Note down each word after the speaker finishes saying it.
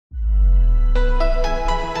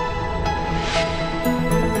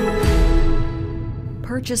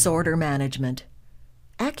Purchase order management.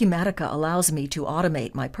 Acumatica allows me to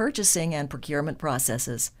automate my purchasing and procurement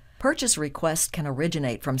processes. Purchase requests can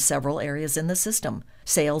originate from several areas in the system.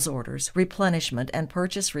 Sales orders, replenishment, and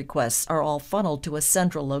purchase requests are all funneled to a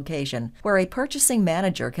central location where a purchasing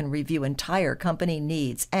manager can review entire company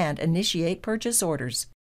needs and initiate purchase orders.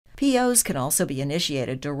 POs can also be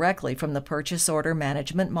initiated directly from the Purchase Order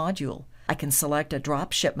Management module. I can select a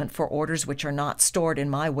drop shipment for orders which are not stored in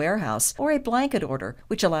my warehouse, or a blanket order,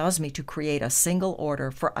 which allows me to create a single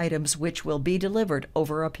order for items which will be delivered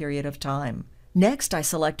over a period of time. Next, I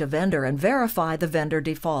select a vendor and verify the vendor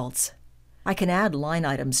defaults. I can add line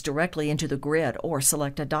items directly into the grid or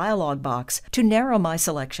select a dialog box to narrow my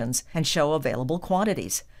selections and show available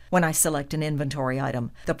quantities. When I select an inventory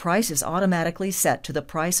item, the price is automatically set to the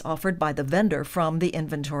price offered by the vendor from the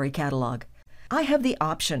inventory catalog. I have the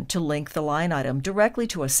option to link the line item directly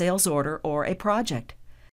to a sales order or a project.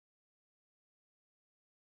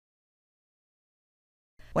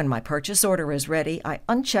 When my purchase order is ready, I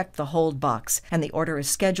uncheck the hold box and the order is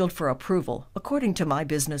scheduled for approval according to my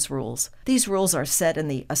business rules. These rules are set in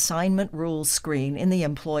the Assignment Rules screen in the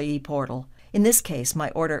Employee portal. In this case,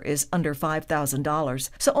 my order is under $5,000,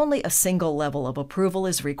 so only a single level of approval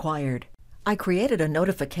is required. I created a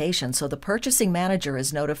notification so the purchasing manager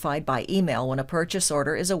is notified by email when a purchase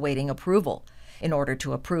order is awaiting approval. In order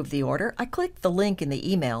to approve the order, I click the link in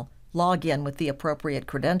the email, log in with the appropriate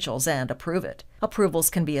credentials, and approve it. Approvals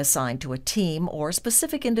can be assigned to a team or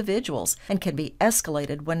specific individuals and can be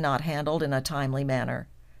escalated when not handled in a timely manner.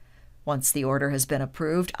 Once the order has been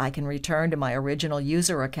approved, I can return to my original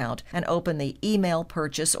user account and open the Email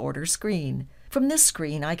Purchase Order screen. From this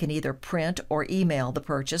screen, I can either print or email the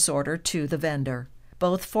purchase order to the vendor.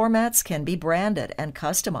 Both formats can be branded and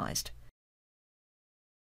customized.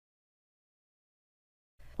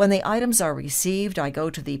 When the items are received, I go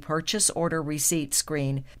to the Purchase Order Receipt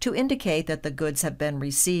screen to indicate that the goods have been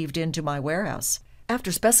received into my warehouse.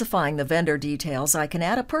 After specifying the vendor details, I can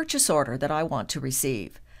add a purchase order that I want to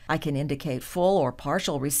receive. I can indicate full or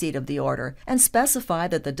partial receipt of the order and specify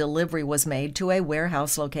that the delivery was made to a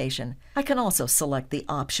warehouse location. I can also select the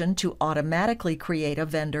option to automatically create a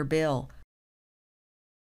vendor bill.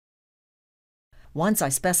 Once I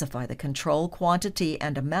specify the control quantity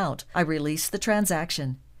and amount, I release the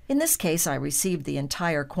transaction. In this case, I received the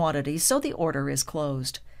entire quantity, so the order is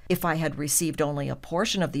closed. If I had received only a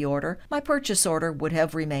portion of the order, my purchase order would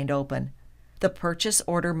have remained open. The Purchase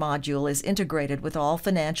Order module is integrated with all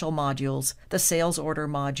financial modules, the Sales Order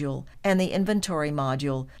module, and the Inventory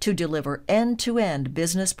module to deliver end-to-end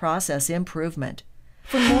business process improvement.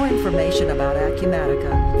 For more information about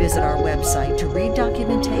Acumatica, visit our website to read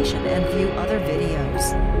documentation and view other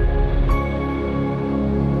videos.